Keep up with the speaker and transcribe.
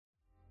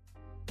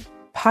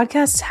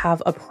Podcasts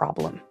have a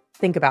problem.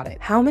 Think about it.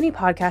 How many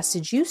podcasts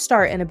did you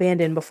start and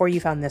abandon before you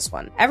found this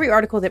one? Every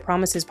article that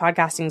promises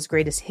podcasting's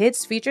greatest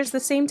hits features the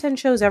same 10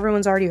 shows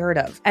everyone's already heard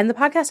of. And the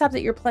podcast app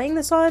that you're playing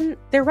this on,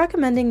 they're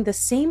recommending the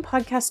same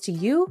podcast to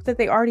you that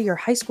they are to your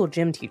high school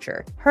gym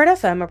teacher. Herd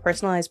FM, a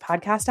personalized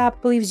podcast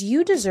app, believes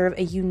you deserve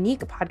a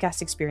unique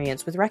podcast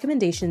experience with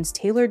recommendations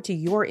tailored to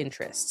your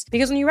interests.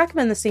 Because when you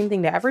recommend the same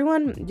thing to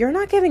everyone, you're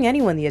not giving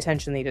anyone the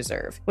attention they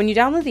deserve. When you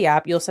download the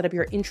app, you'll set up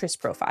your interest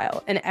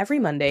profile, and every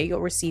Monday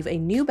you'll receive a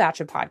new batch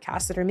of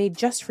podcasts that are made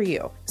just for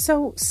you.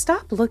 So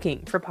stop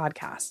looking for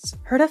podcasts.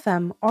 Herd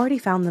FM already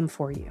found them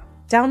for you.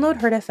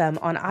 Download Herd FM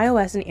on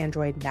iOS and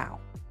Android now.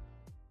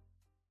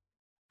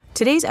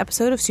 Today's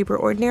episode of Super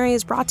Ordinary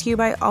is brought to you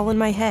by All in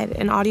My Head,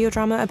 an audio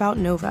drama about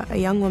Nova, a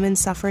young woman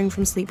suffering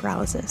from sleep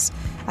paralysis.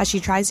 As she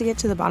tries to get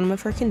to the bottom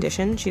of her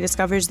condition, she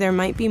discovers there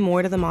might be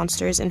more to the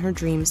monsters in her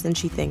dreams than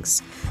she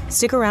thinks.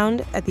 Stick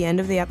around at the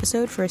end of the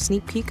episode for a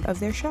sneak peek of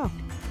their show.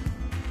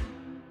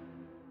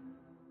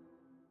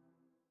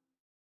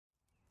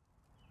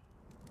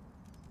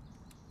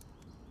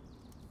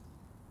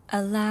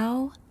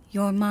 Allow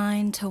your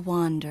mind to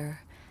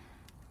wander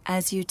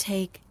as you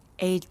take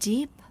a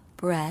deep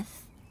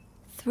breath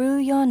through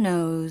your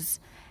nose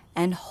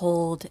and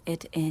hold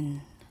it in.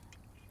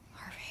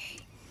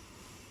 Harvey.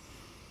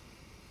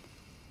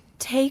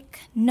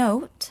 Take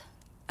note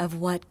of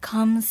what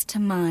comes to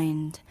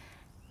mind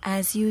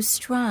as you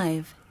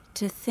strive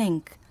to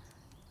think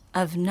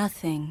of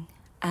nothing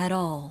at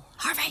all.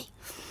 Harvey!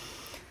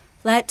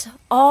 Let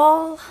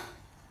all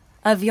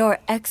of your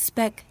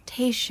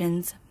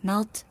expectations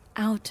melt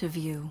out of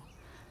you.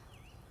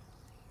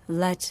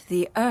 Let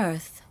the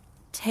earth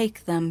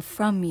take them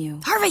from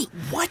you. Harvey!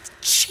 What?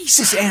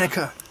 Jesus,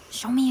 Annika!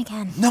 Show me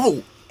again.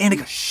 No!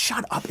 Annika,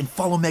 shut up and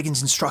follow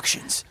Megan's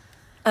instructions.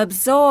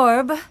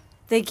 Absorb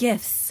the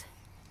gifts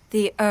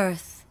the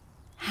earth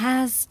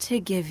has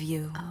to give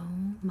you.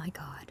 Oh my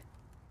God.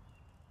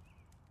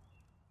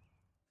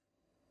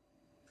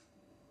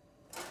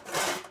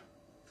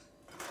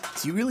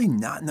 Do you really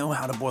not know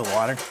how to boil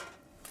water?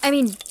 I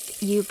mean,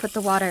 you put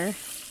the water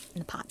in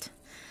the pot,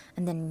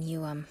 and then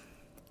you,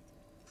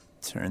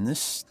 Turn the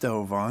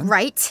stove on.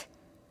 Right,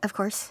 of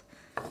course.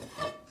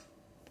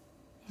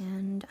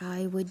 And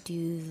I would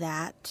do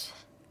that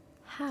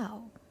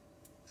how?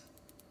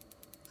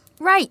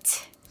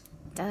 Right.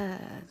 The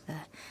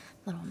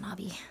little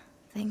knobby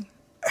thing.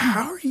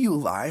 How are you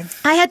alive?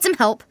 I had some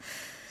help.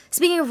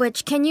 Speaking of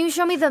which, can you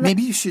show me the...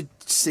 Maybe you should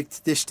stick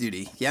to dish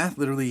duty, yeah?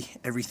 Literally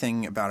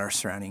everything about our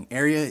surrounding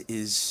area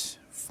is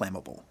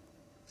flammable.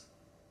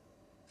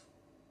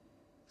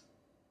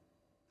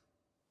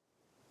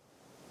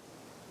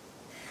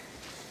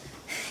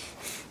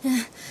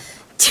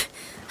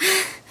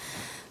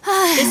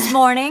 This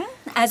morning,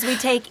 as we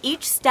take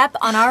each step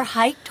on our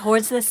hike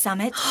towards the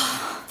summit,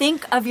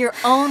 think of your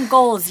own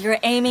goals you're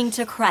aiming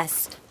to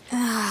crest.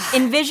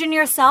 Envision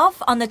yourself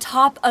on the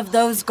top of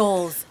those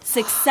goals,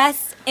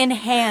 success in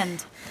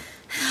hand.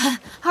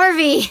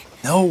 Harvey!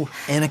 No,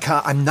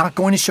 Annika, I'm not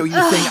going to show you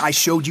the thing I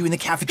showed you in the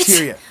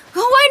cafeteria.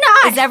 Why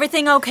not? Is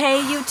everything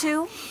okay, you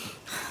two?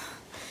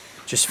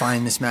 Just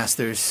fine, Miss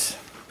Masters.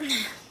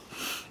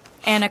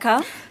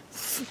 Annika?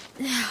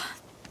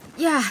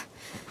 Yeah.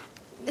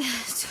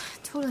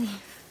 Totally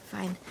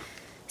fine.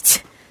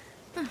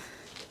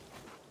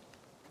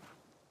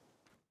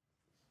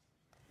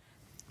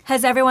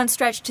 Has everyone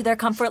stretched to their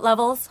comfort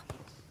levels?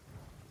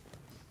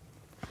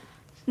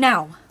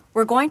 Now,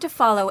 we're going to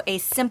follow a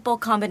simple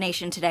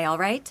combination today, all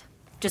right?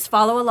 Just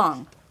follow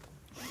along.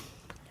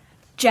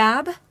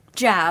 Jab,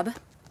 jab,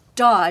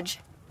 dodge,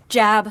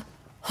 jab,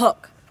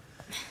 hook.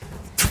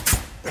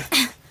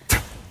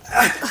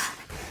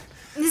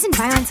 Isn't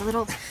violence a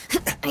little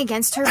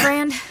against her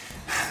brand?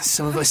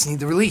 Some of us need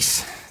the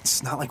release.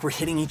 It's not like we're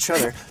hitting each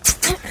other.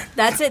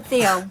 That's it,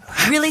 Theo.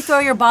 Really throw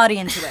your body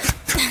into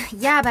it.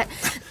 Yeah, but...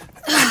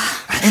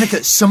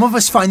 Annika, some of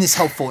us find this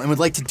helpful and would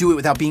like to do it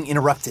without being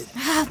interrupted.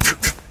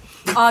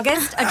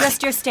 August,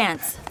 adjust your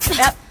stance.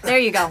 Yep, there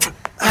you go.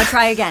 Now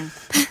try again.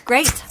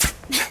 Great.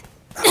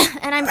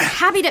 And I'm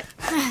happy to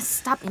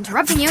stop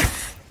interrupting you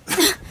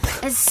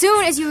as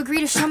soon as you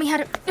agree to show me how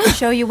to...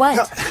 Show you what?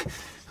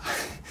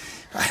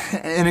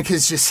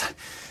 Annika's just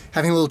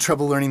having a little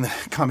trouble learning the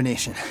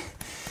combination.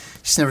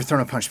 She's never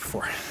thrown a punch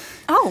before.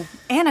 Oh,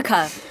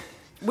 Annika.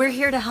 We're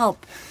here to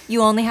help.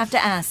 You only have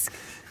to ask.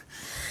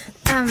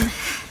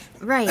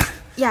 Right,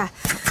 yeah.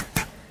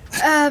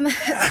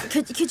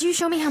 Could you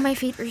show me how my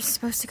feet are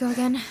supposed to go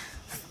again?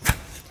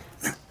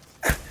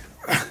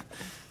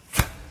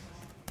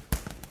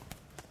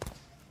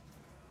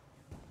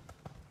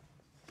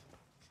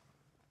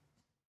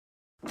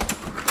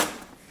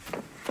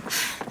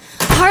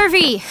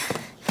 Harvey!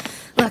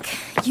 Look,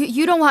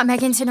 you don't want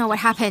Megan to know what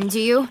happened, do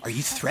you? Are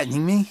you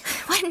threatening me?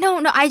 What?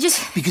 No, I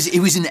just... Because it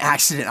was an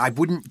accident. I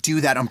wouldn't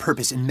do that on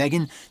purpose, and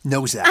Megan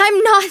knows that.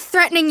 I'm not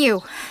threatening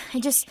you. I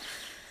just...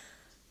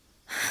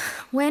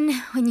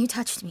 When you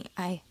touched me,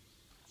 I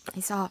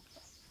saw...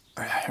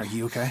 Are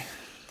you okay?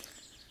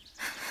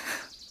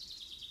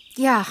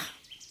 Yeah,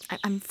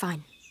 I'm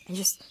fine.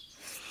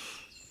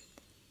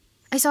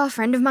 I saw a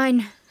friend of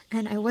mine,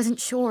 and I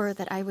wasn't sure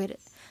that I would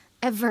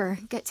ever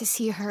get to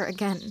see her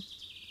again.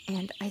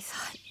 And I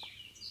thought,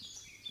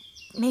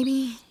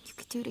 maybe you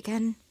could do it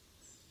again.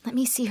 Let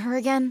me see her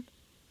again.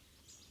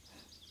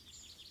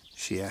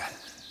 She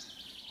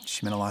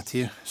meant a lot to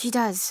you? She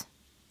does.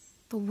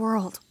 The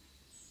world.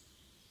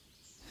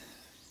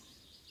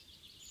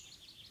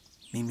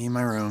 Meet me in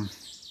my room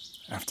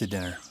after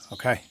dinner,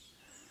 okay?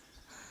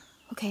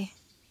 Okay.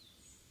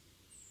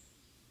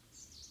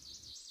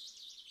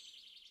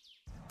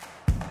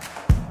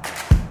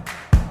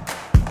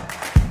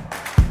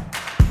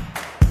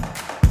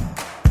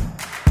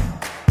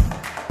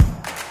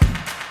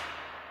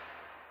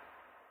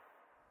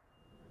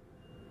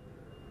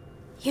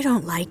 You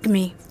don't like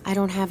me. I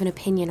don't have an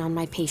opinion on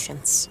my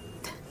patients.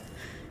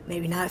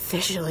 Maybe not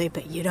officially,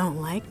 but you don't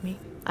like me.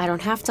 I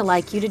don't have to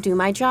like you to do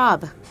my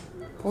job.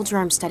 Hold your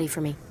arm steady for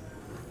me.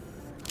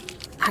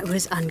 I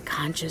was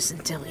unconscious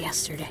until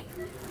yesterday.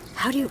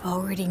 How do you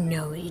already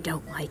know you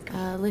don't like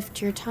me?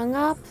 Lift your tongue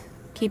up.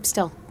 Keep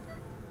still.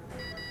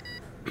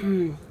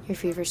 Your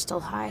fever's still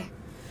high.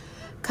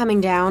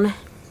 Coming down.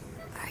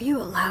 Are you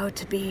allowed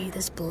to be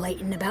this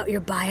blatant about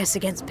your bias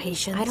against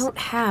patients? I don't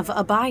have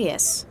a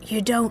bias.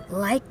 You don't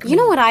like me. You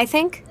know what I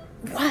think?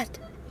 What?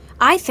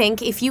 I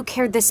think if you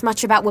cared this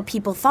much about what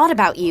people thought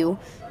about you,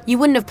 you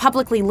wouldn't have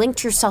publicly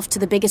linked yourself to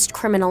the biggest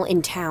criminal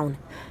in town.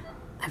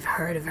 I've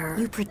heard of her.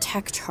 You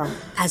protect her.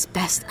 As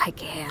best I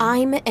can.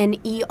 I'm an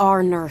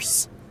ER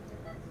nurse.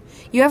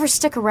 You ever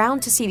stick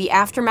around to see the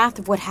aftermath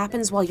of what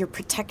happens while you're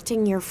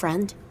protecting your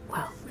friend?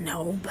 Well,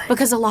 no, but...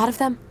 Because a lot of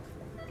them,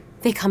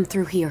 they come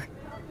through here.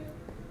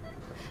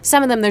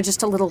 Some of them, they're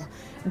just a little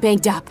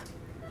banged up.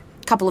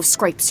 A couple of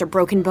scrapes or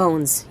broken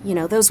bones. You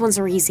know, those ones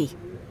are easy.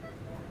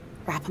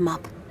 Wrap them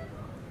up.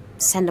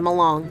 Send them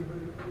along.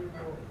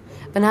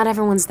 But not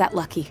everyone's that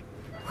lucky.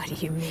 What do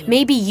you mean?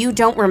 Maybe you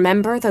don't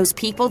remember those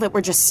people that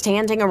were just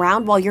standing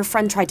around while your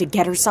friend tried to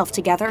get herself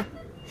together.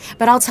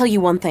 But I'll tell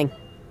you one thing.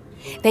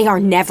 They are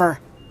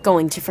never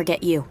going to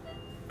forget you.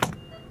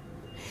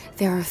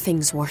 There are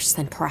things worse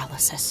than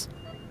paralysis.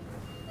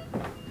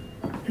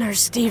 Nurse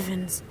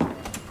Stevens.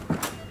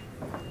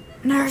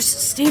 Nurse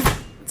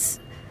Stevens.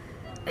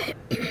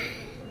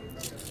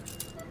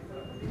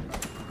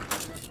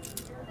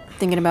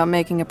 Thinking about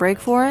making a break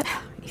for it?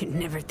 You'd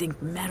never think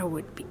metal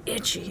would be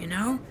itchy, you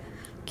know?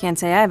 Can't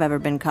say I've ever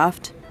been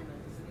cuffed.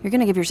 You're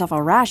gonna give yourself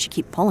a rash, you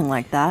keep pulling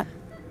like that.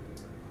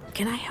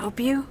 Can I help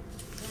you?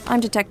 I'm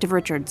Detective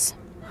Richards.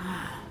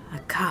 A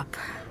cop.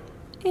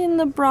 In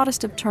the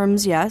broadest of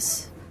terms,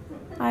 yes.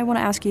 I want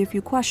to ask you a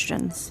few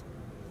questions.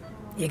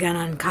 You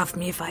gonna uncuff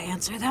me if I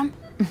answer them?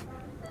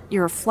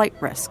 You're a flight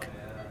risk.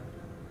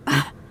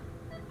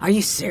 Are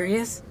you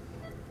serious?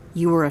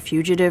 You were a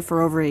fugitive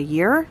for over a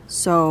year,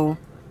 so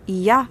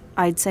yeah,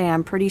 I'd say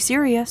I'm pretty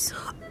serious.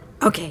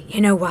 Okay, you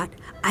know what?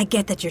 I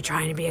get that you're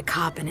trying to be a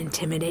cop and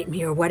intimidate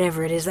me or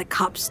whatever it is that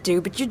cops do,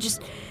 but you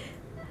just...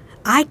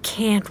 I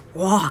can't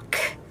walk.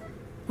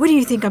 What do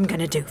you think I'm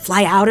gonna do?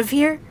 Fly out of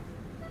here?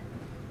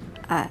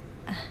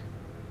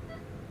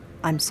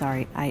 I'm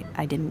sorry,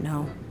 I didn't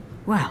know.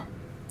 Well,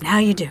 now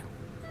you do.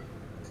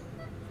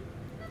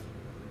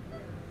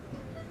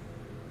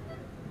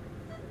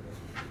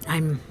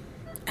 I'm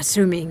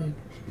assuming,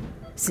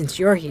 since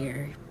you're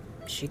here,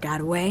 she got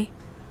away?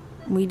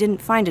 We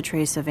didn't find a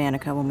trace of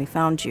Annika when we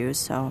found you,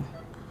 so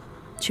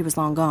she was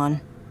long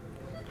gone.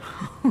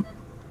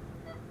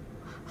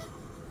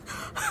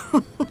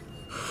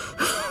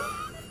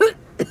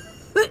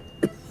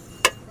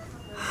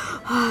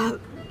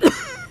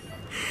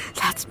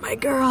 That's my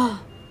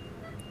girl.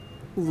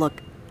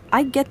 Look,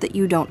 I get that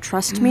you don't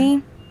trust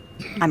me.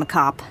 I'm a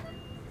cop.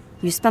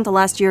 You spent the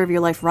last year of your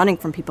life running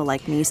from people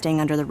like me, staying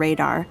under the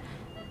radar.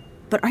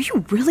 But are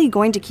you really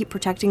going to keep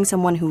protecting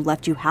someone who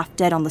left you half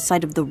dead on the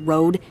side of the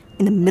road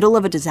in the middle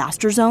of a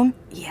disaster zone?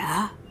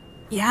 Yeah,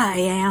 I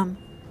am.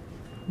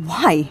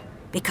 Why?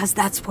 Because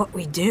that's what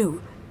we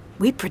do.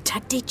 We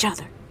protect each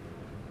other.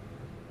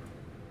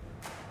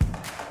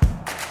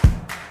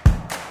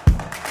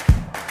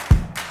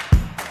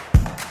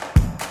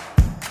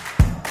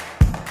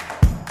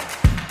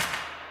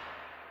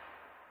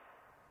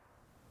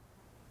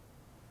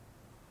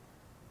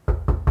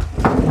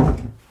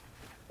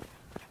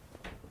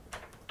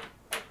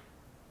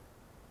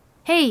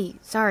 Hey,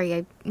 sorry,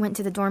 I went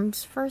to the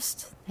dorms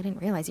first. I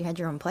didn't realize you had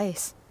your own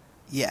place.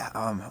 Yeah,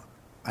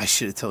 I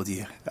should have told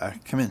you.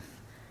 Come in.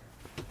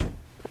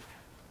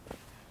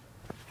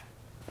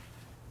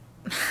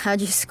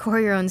 How'd you score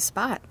your own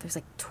spot? There's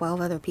like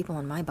 12 other people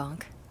in my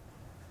bunk.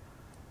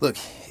 Look,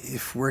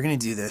 if we're gonna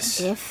do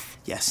this... If?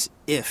 Yes,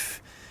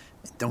 if.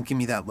 Don't give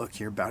me that look.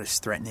 You're about as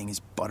threatening as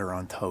butter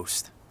on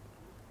toast.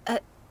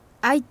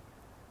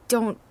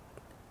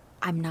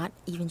 I'm not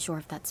even sure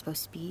if that's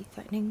supposed to be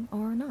threatening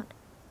or not.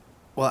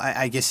 Well,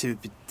 I guess it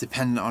would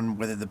depend on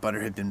whether the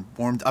butter had been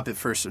warmed up at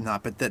first or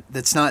not, but that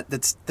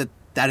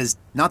is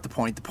not the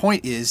point. The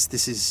point is,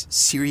 this is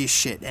serious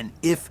shit, and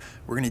if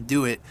we're gonna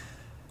do it,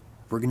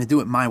 we're gonna do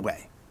it my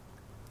way.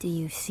 Do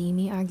you see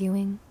me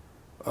arguing?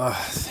 Oh,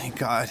 thank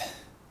God.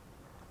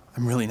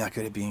 I'm really not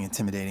good at being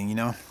intimidating, you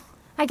know?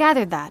 I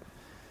gathered that.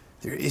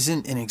 There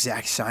isn't an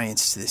exact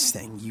science to this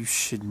thing. You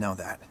should know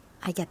that.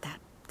 I get that.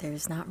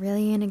 There's not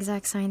really an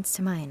exact science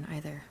to mine,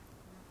 either.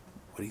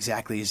 What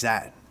exactly is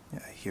that?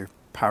 Your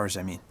powers,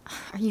 I mean.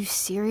 Are you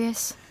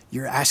serious?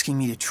 You're asking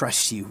me to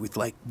trust you with,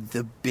 like,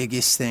 the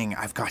biggest thing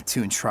I've got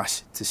to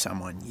entrust to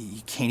someone.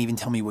 You can't even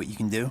tell me what you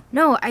can do?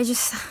 No, I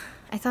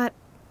thought...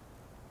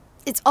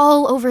 It's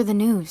all over the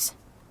news.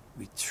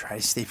 We try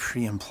to stay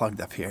pretty unplugged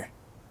up here.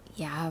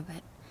 Yeah,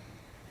 but...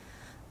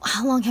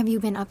 How long have you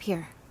been up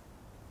here?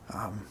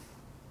 A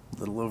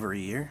little over a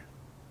year.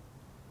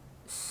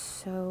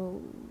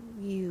 So...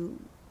 You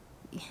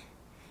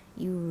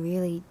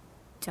really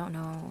don't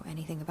know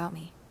anything about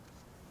me?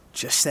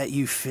 Just that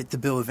you fit the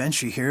bill of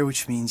entry here,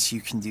 which means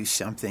you can do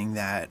something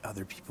that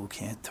other people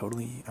can't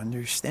totally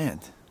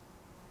understand.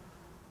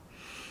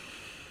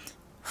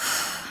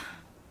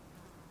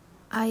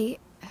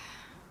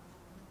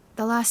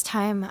 The last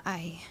time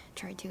I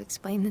tried to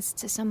explain this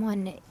to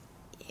someone, it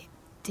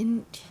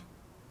didn't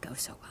go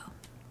so well.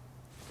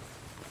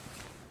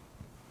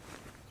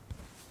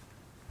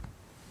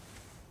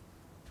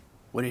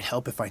 Would it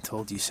help if I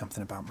told you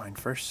something about mine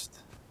first?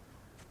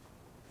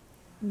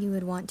 You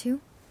would want to?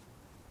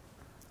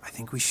 I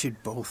think we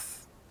should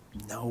both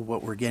know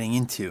what we're getting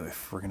into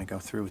if we're going to go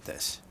through with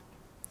this.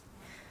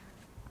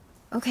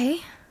 Okay.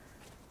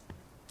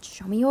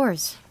 Show me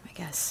yours, I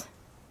guess.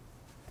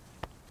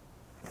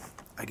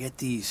 I get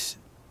these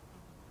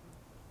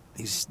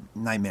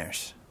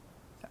nightmares,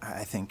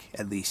 I think,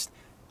 at least.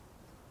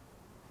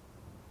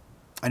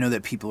 I know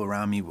that people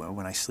around me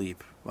when I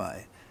sleep, well,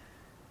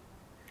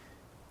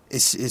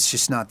 it's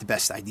just not the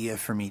best idea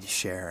for me to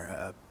share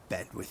a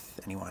bed with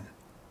anyone,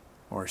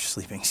 or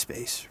sleeping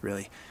space,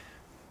 really.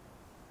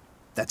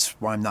 That's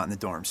why I'm not in the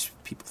dorms.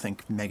 People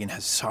think Megan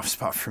has a soft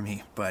spot for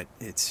me, but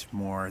it's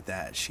more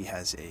that she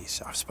has a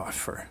soft spot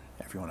for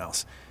everyone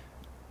else.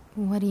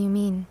 What do you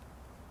mean?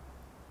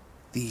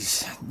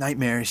 These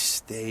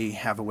nightmares, they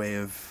have a way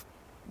of,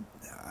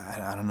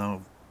 I don't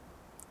know,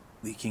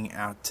 leaking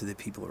out to the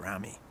people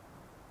around me.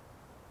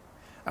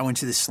 I went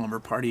to this slumber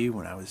party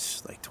when I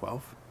was like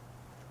 12.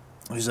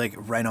 It was like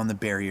right on the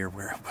barrier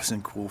where it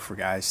wasn't cool for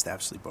guys to have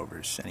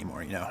sleepovers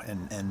anymore, you know,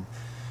 and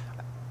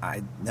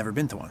I'd never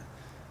been to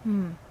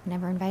one.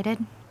 Never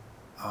invited?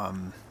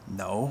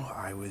 No,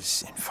 I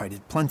was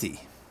invited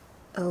plenty.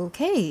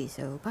 Okay,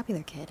 so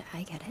popular kid,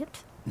 I get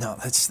it. No,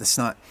 that's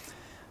not...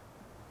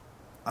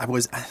 I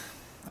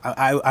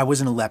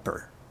wasn't a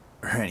leper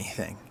or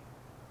anything.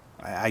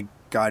 I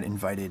got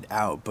invited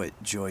out,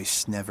 but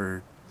Joyce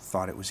never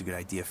thought it was a good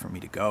idea for me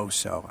to go,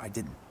 so I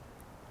didn't.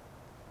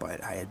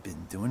 But I had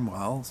been doing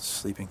well,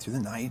 sleeping through the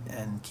night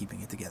and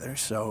keeping it together,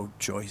 so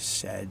Joyce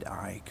said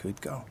I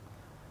could go.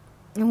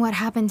 And what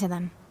happened to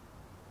them?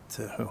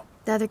 To who?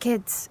 The other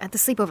kids, at the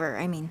sleepover,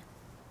 I mean.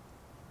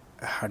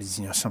 How did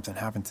you know something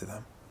happened to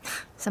them?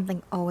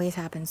 Something always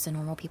happens to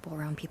normal people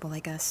around people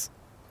like us.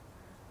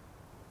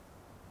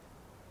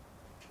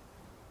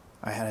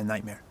 I had a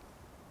nightmare.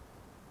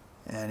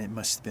 And it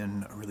must have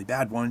been a really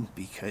bad one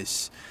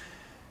because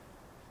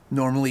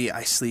normally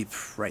I sleep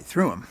right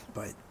through them.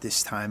 But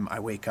this time I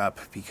wake up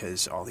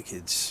because all the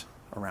kids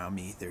around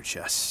me, they're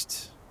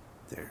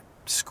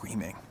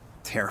screaming,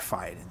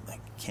 terrified, and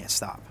like can't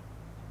stop.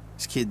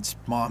 This kid's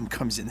mom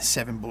comes in, the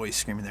 7 boys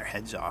screaming their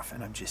heads off,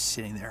 and I'm just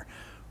sitting there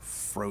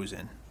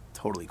frozen,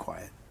 totally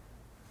quiet.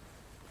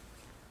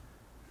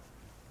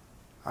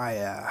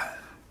 I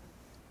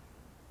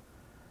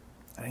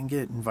didn't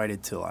get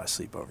invited to a lot of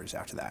sleepovers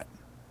after that.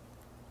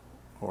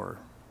 Or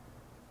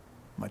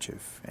much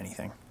of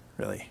anything,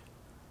 really.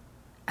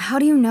 How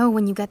do you know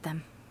when you get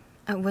them?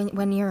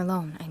 When you're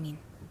alone, I mean.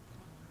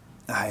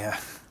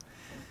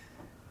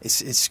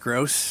 It's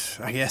gross,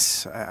 I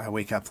guess. I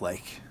wake up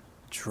like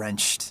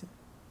drenched,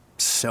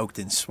 soaked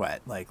in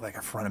sweat, like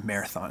I've run a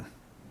marathon.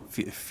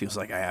 It feels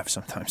like I have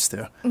sometimes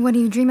too. What do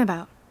you dream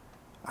about?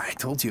 I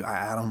told you,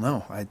 I don't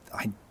know. I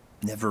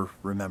never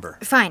remember.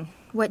 Fine.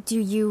 What do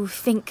you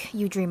think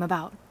you dream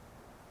about?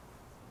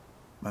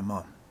 My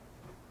mom.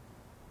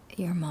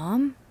 Your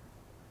mom?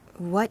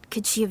 What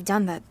could she have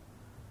done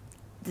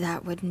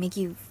that would make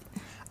you...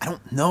 I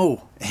don't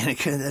know,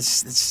 Annika.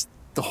 That's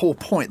the whole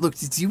point. Look,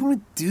 do you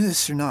want to do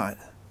this or not?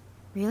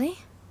 Really?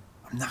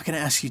 I'm not going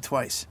to ask you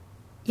twice.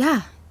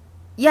 Yeah.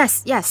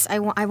 Yes, I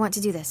want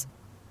to do this.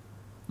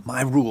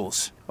 My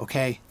rules,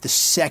 okay? The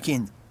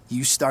second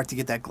you start to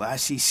get that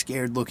glassy,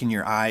 scared look in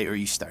your eye, or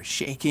you start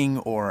shaking,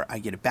 or I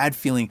get a bad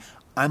feeling,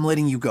 I'm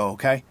letting you go,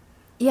 okay?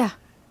 Yeah.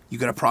 You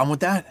got a problem with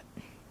that?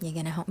 You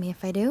gonna help me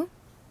if I do?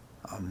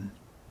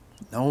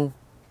 No,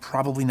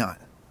 probably not.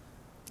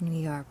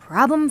 We are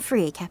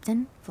problem-free,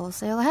 Captain. Full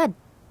sail ahead.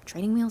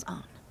 Training wheels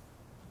on.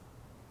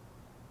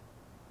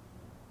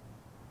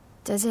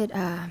 Does it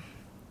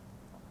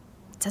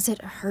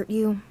hurt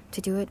you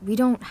to do it? We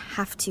don't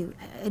have to.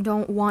 I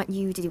don't want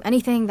you to do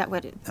anything that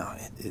would... No,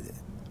 it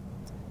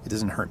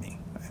doesn't hurt me.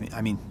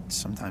 I mean,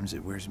 sometimes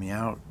it wears me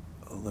out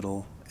a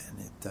little, and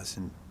it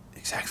doesn't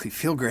exactly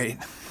feel great.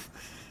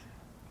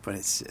 But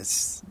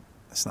it's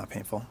not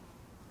painful.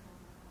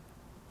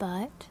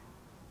 But?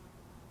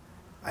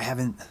 I've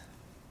been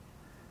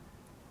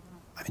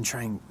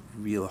trying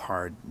real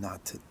hard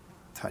not to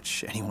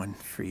touch anyone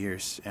for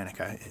years,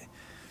 Annika.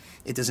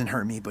 It doesn't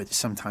hurt me, but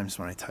sometimes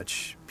when I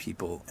touch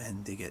people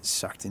and they get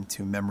sucked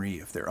into memory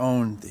of their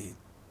own, they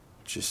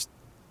just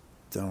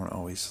don't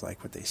always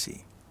like what they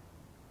see.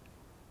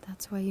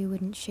 That's why you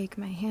wouldn't shake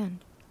my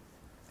hand.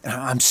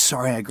 I'm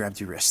sorry I grabbed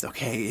your wrist,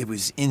 okay? It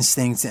was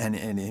instinct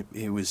and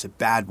it was a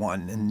bad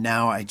one. And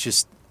now I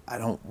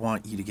don't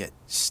want you to get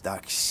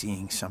stuck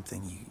seeing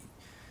something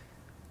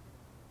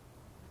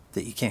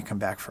that you can't come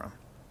back from.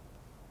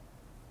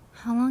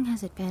 How long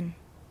has it been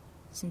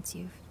since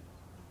you've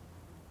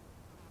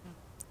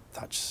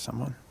touched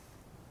someone?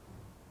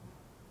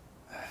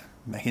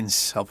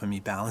 Megan's helping me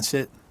balance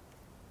it.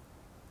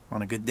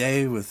 On a good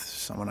day with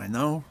someone I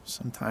know,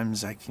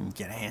 sometimes I can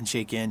get a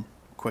handshake in,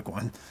 a quick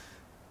one,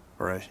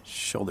 or a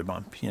shoulder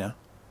bump, you know?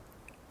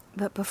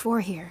 But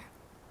before here?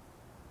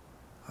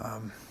 I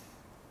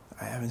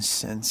haven't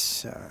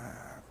since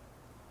I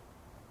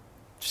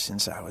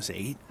was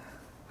 8.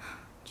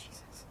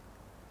 Jesus.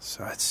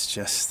 So it's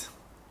just...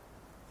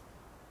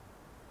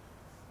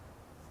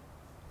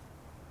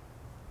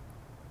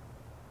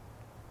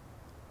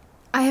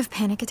 I have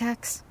panic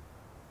attacks.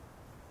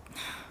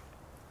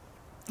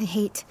 I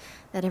hate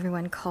that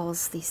everyone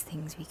calls these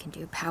things we can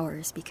do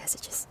powers because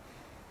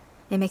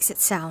it makes it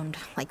sound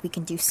like we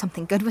can do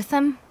something good with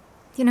them,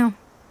 you know?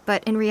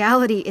 But in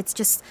reality, it's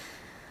just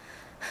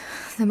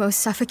the most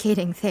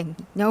suffocating thing,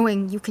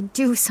 knowing you can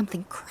do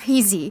something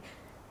crazy,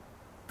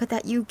 but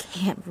that you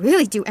can't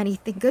really do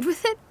anything good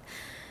with it.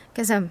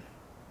 Because,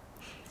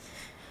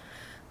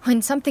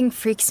 when something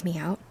freaks me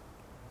out,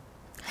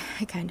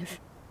 I kind of...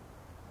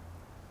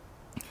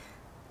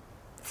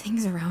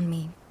 things around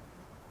me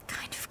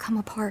kind of come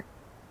apart.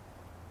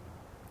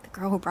 The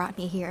girl who brought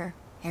me here,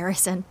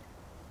 Harrison,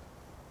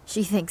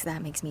 she thinks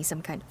that makes me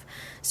some kind of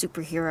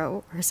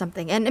superhero or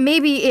something. And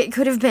maybe it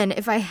could have been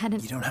if I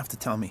hadn't... You don't have to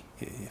tell me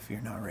if you're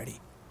not ready.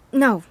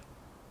 No,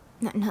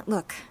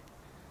 look.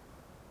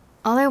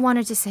 All I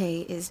wanted to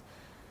say is,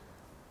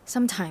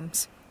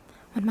 sometimes,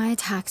 when my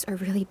attacks are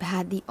really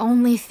bad, the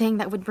only thing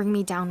that would bring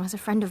me down was a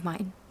friend of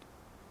mine.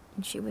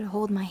 And she would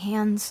hold my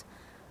hands,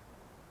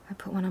 or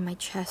put one on my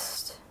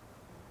chest,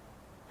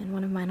 and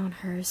one of mine on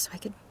hers, so I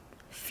could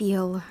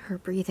feel her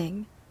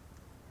breathing.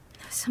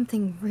 There was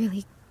something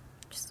really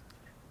just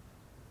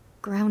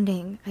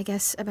grounding, I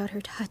guess, about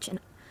her touch, and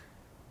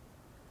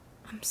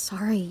I'm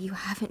sorry you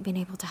haven't been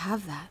able to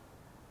have that.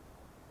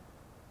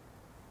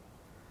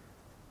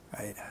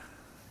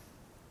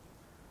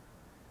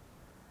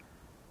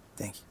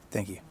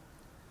 Thank you.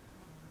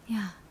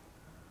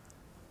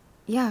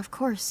 Yeah, of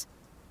course.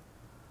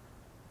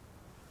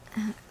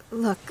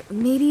 Look,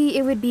 maybe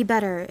it would be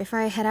better if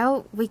I head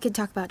out. We could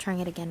talk about trying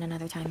it again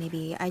another time,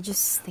 maybe. I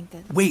just think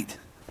that... Wait!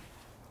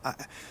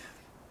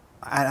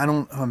 I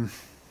don't,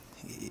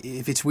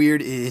 if it's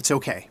weird, it's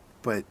okay.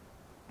 But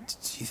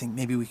do you think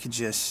maybe we could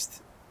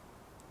just...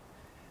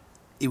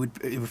 It would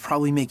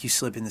probably make you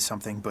slip into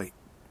something, but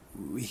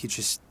we could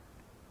just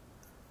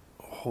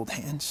hold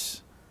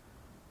hands?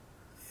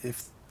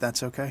 If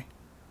that's okay?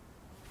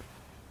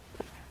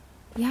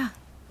 Yeah,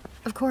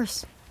 of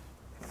course.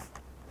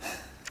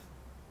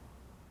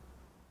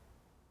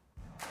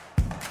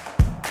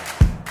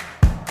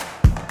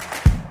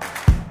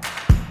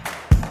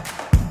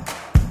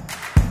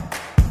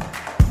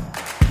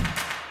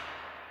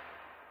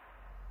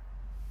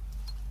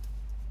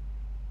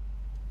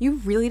 You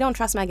really don't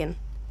trust Megan?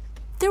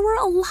 There were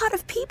a lot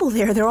of people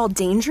there. They're all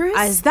dangerous.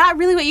 Is that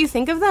really what you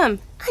think of them?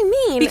 I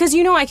mean... Because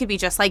you know I could be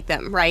just like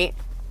them, right?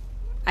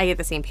 I get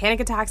the same panic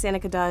attacks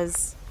Annika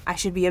does. I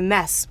should be a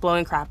mess,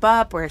 blowing crap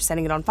up or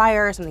setting it on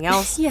fire or something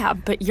else. Yeah,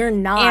 but you're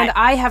not. And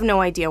I have no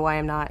idea why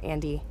I'm not,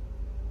 Andy.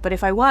 But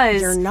if I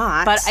was... You're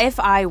not. But if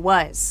I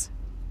was,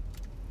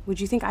 would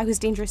you think I was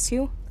dangerous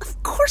too?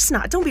 Of course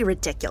not. Don't be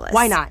ridiculous.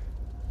 Why not?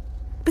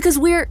 Because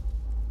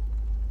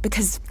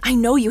I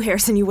know you,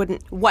 Harrison, you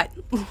wouldn't... What?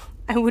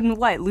 I wouldn't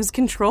what? Lose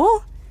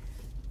control?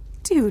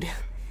 Dude,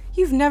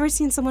 you've never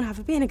seen someone have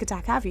a panic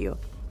attack, have you?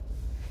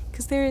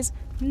 Because there is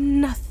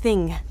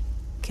nothing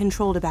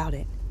controlled about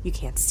it. You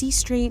can't see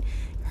straight,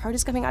 your heart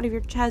is coming out of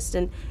your chest,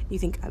 and you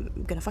think,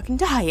 I'm gonna fucking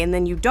die, and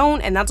then you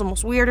don't, and that's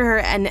almost weirder,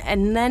 and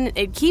then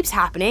it keeps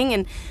happening,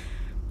 and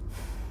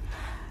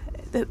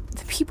the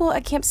people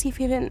at Camp Safe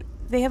Haven,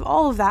 they have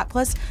all of that,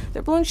 plus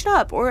they're blowing shit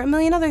up, or a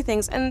million other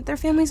things, and their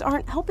families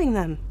aren't helping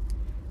them.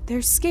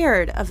 They're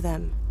scared of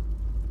them,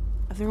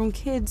 of their own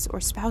kids, or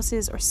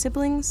spouses, or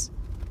siblings.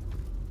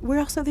 Where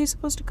else are they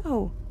supposed to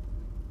go?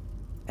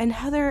 And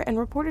Heather and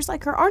reporters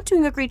like her aren't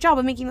doing a great job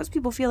of making those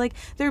people feel like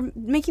they're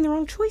making the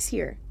wrong choice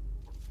here.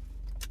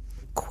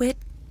 Quit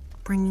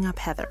bringing up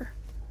Heather.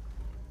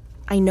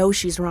 I know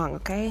she's wrong,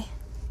 okay?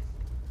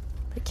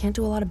 But I can't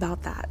do a lot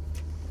about that.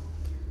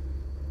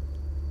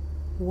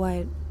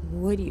 What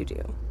would you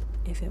do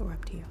if it were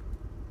up to you?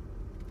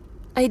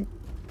 I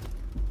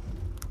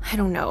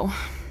don't know.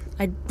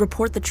 I'd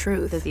report the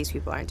truth. That these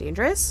people aren't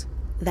dangerous?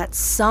 That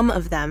some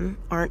of them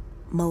aren't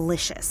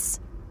malicious.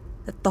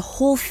 That the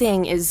whole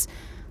thing is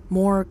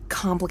more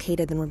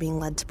complicated than we're being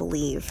led to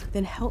believe.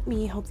 Then help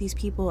me help these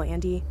people,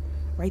 Andy.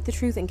 Write the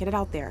truth and get it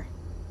out there.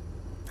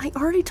 I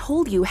already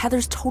told you,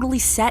 Heather's totally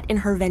set in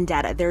her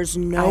vendetta. There's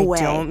no way.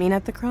 I don't mean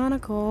at the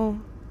Chronicle.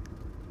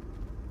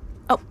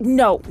 Oh,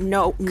 no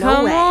way.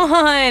 Come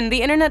on!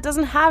 The internet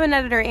doesn't have an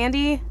editor,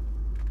 Andy.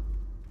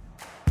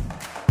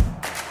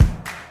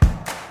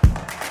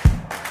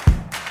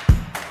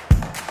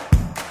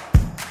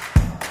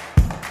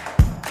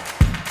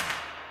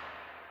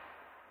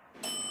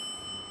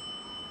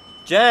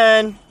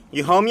 Jen,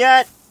 you home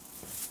yet?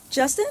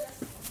 Justin?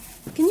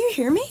 Can you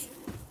hear me?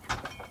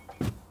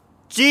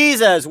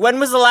 Jesus, when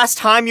was the last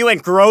time you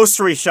went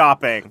grocery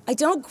shopping? I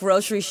don't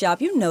grocery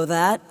shop, you know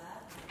that.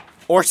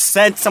 Or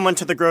sent someone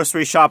to the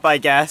grocery shop, I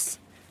guess.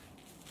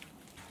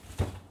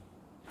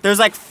 There's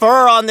like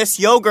fur on this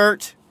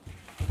yogurt.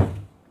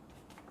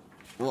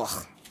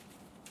 Ugh.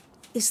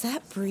 Is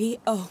that Brie?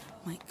 Oh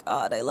my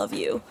god, I love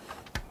you.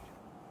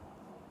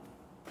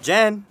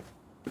 Jen,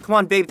 come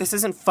on, babe, this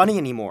isn't funny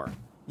anymore.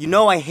 You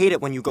know I hate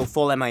it when you go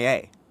full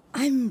MIA.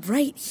 I'm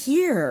right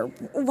here.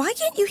 Why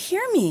can't you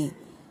hear me?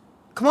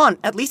 Come on,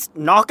 at least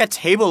knock a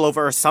table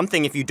over or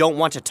something if you don't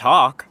want to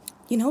talk.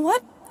 You know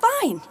what?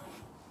 Fine.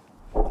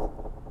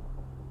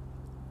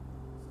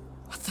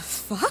 What the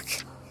fuck?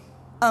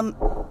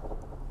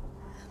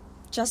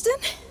 Justin?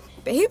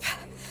 Babe?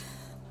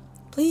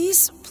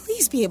 Please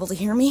be able to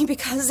hear me,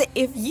 because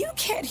if you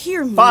can't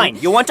hear me... Fine,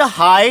 you want to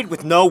hide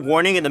with no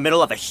warning in the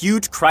middle of a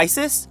huge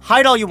crisis?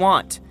 Hide all you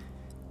want.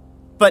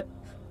 But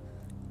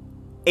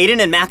Aiden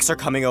and Max are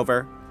coming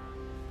over.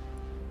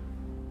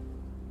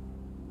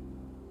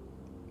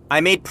 I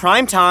made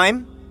prime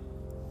time.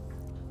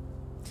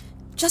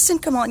 Justin,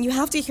 come on, you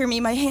have to hear me.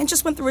 My hand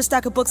just went through a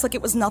stack of books like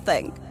it was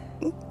nothing.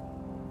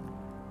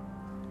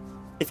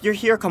 If you're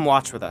here, come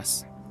watch with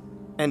us.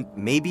 And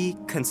maybe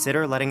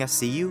consider letting us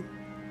see you.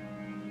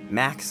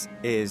 Max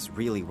is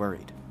really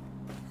worried.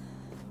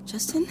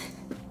 Justin?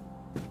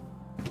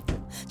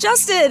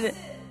 Justin!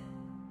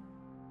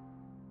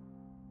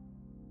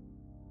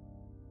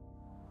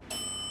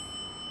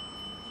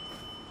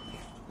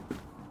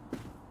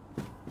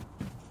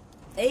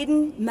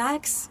 Aiden,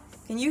 Max,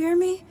 can you hear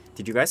me?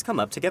 Did you guys come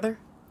up together?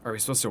 Are we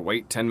supposed to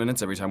wait 10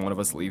 minutes every time one of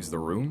us leaves the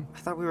room? I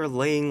thought we were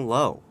laying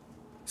low.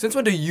 Since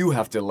when do you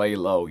have to lay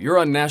low? You're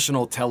on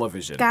national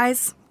television.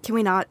 Guys, can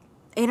we not?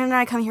 Aiden and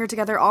I come here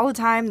together all the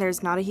time.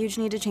 There's not a huge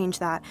need to change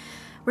that.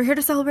 We're here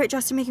to celebrate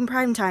Justin making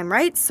prime time,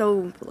 right?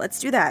 So let's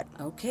do that.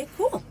 Okay,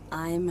 cool.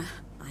 I'm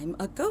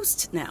a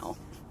ghost now.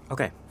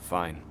 Okay.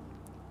 Fine.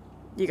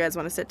 You guys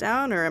want to sit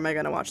down, or am I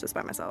going to watch this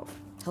by myself?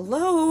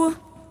 Hello?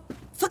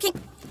 Fucking...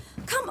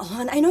 Come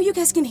on, I know you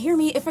guys can hear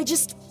me if I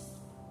just...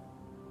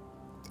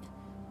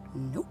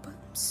 Nope, I'm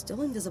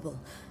still invisible.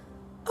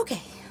 Okay.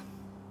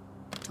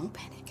 Don't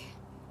panic.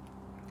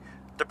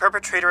 The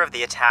perpetrator of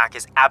the attack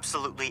is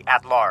absolutely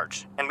at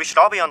large, and we should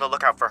all be on the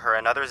lookout for her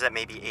and others that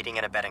may be aiding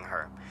and abetting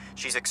her.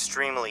 She's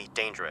extremely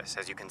dangerous,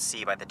 as you can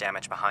see by the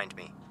damage behind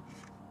me.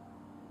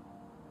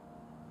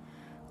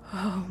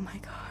 Oh my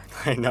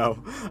god. I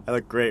know. I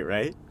look great,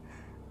 right?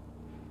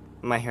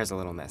 My hair's a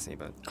little messy,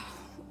 but...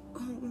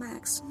 Oh,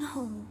 Max,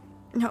 no.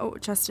 No,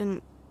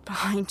 Justin,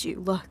 behind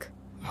you, look.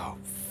 Oh,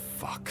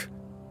 fuck.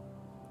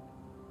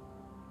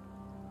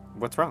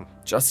 What's wrong?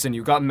 Justin,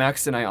 you got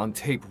Max and I on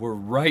tape. We're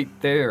right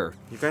there.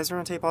 You guys are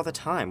on tape all the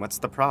time. What's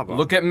the problem?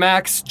 Look at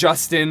Max,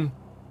 Justin.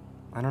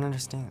 I don't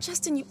understand.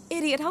 Justin, you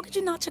idiot. How could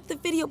you not check the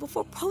video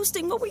before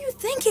posting? What were you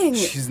thinking?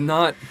 She's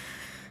not...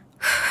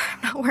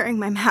 I'm not wearing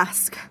my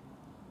mask.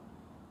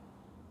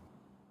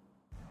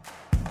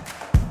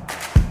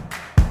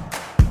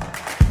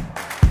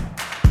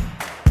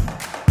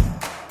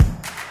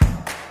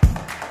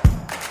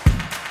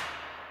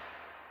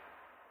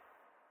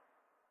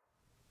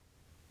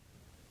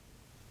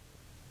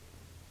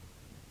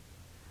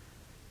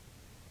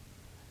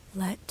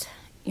 Let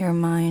your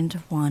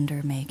mind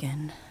wander,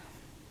 Megan.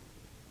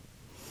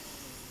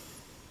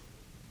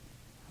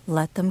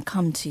 Let them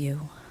come to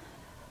you.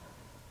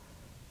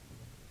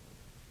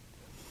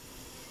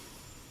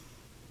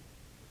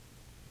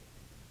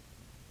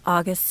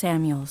 August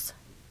Samuels,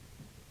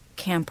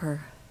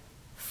 Camper,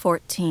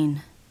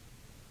 14,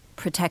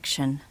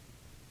 Protection.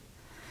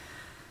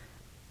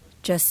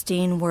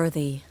 Justine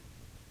Worthy,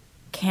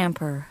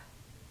 Camper,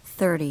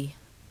 30,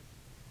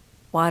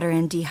 Water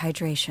and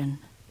Dehydration.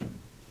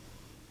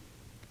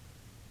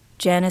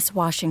 Janice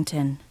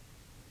Washington,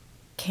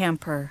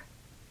 Camper,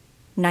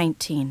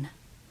 19,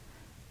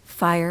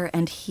 Fire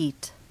and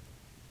Heat.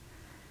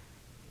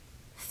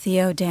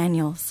 Theo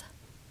Daniels,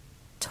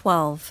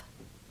 12,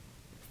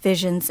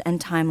 Visions and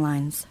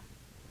Timelines.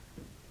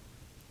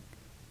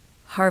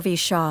 Harvey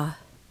Shaw,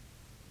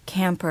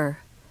 Camper,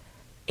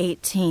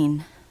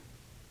 18,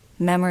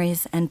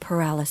 Memories and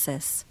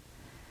Paralysis.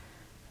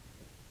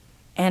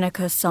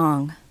 Annika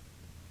Song,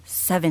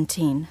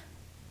 17,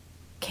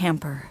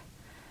 Camper,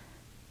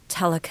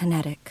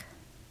 Telekinetic.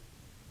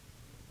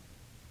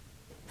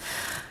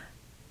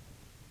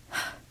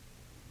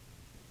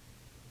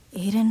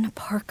 Aiden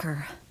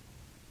Parker,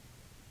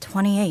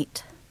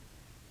 28,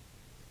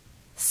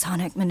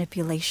 Sonic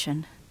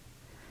manipulation.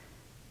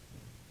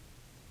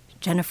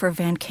 Jennifer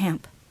Van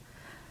Camp.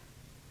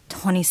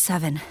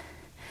 27.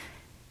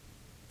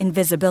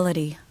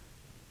 Invisibility.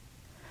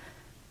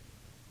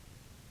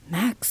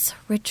 Max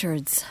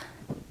Richards.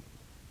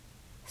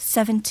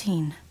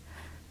 17.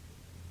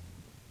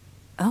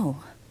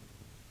 Oh.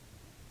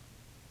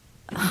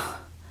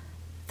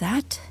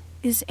 That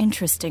is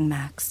interesting,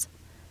 Max.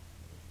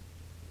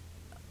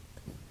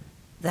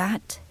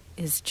 That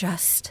is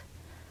just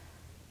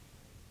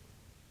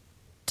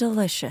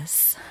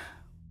delicious.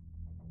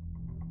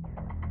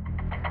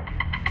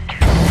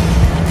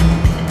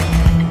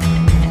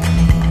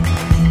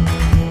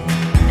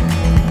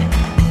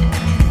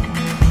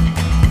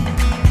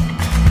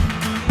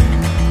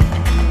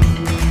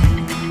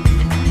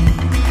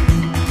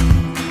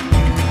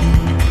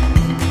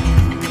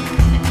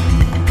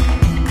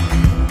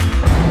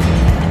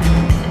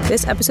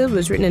 This episode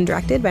was written and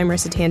directed by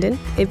Marissa Tandon.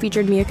 It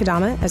featured Mia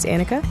Kadama as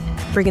Annika,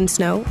 Brigham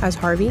Snow as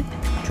Harvey,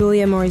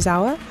 Julia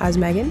Morizawa as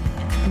Megan,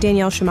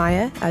 Danielle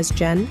Shemaya as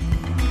Jen,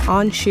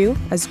 An Shu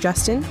as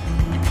Justin,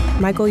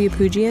 Michael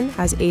Yapugian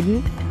as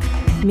Aiden,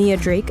 Mia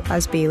Drake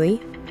as Bailey,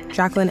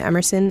 Jacqueline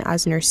Emerson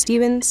as Nurse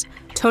Stevens,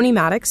 Tony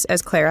Maddox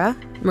as Clara,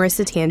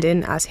 Marissa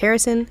Tandon as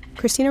Harrison,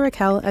 Christina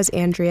Raquel as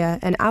Andrea,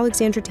 and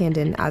Alexandra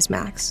Tandon as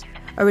Max.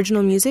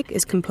 Original music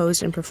is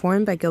composed and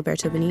performed by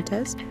Gilberto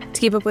Benitez. To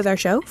keep up with our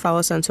show, follow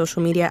us on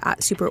social media at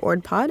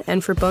SuperOrdPod,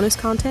 and for bonus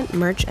content,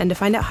 merch, and to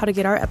find out how to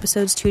get our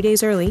episodes 2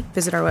 days early,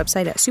 visit our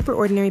website at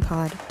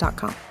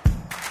superordinarypod.com.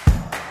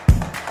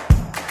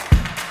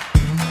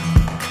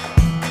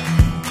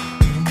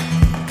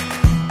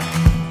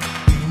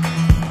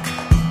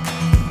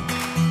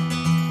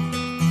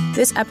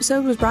 This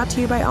episode was brought to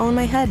you by All in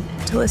My Head.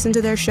 To listen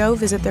to their show,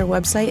 visit their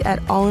website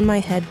at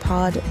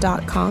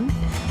allinmyheadpod.com.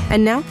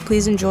 And now,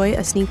 please enjoy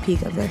a sneak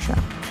peek of their show.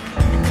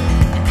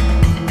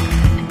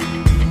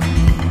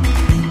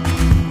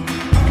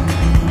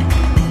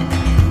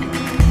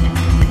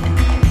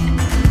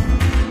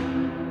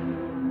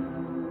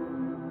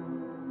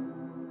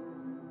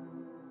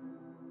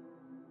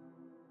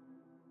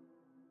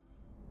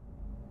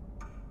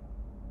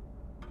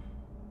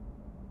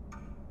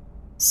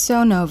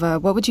 So, Nova,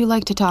 what would you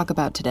like to talk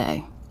about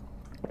today?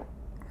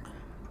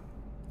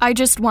 I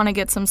just want to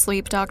get some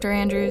sleep, Dr.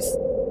 Andrews.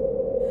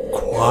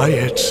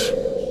 Quiet.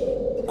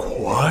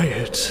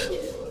 Quiet.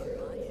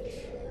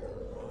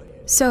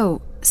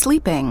 So,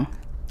 sleeping.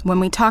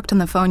 When we talked on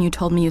the phone, you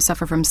told me you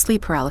suffer from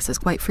sleep paralysis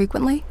quite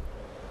frequently?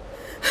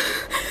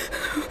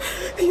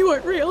 You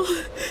aren't real.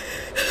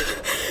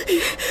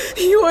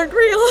 You aren't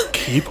real.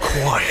 Keep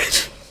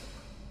quiet.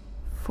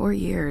 4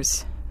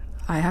 years.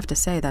 I have to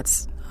say,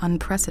 that's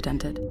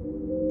unprecedented.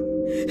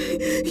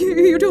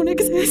 You don't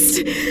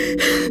exist.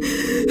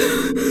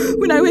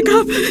 When I wake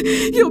up,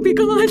 you'll be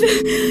gone.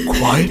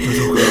 Quiet,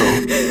 little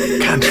girl.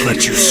 Can't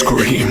let you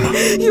scream.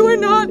 You are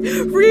not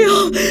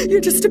real.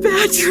 You're just a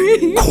bad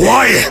dream.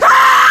 Quiet!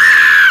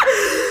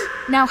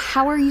 Now,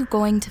 how are you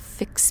going to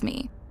fix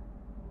me?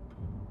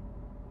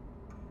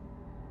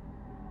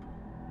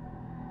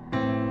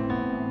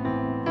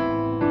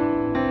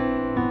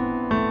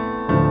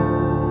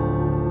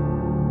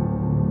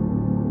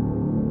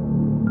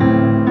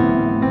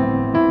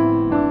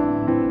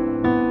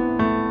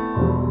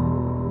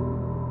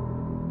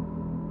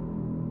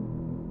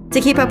 To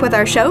keep up with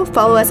our show,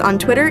 follow us on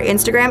Twitter,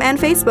 Instagram, and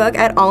Facebook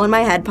at All in My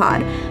Head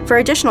Pod. For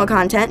additional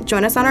content,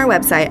 join us on our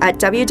website at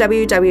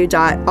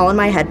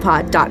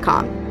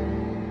www.allinmyheadpod.com.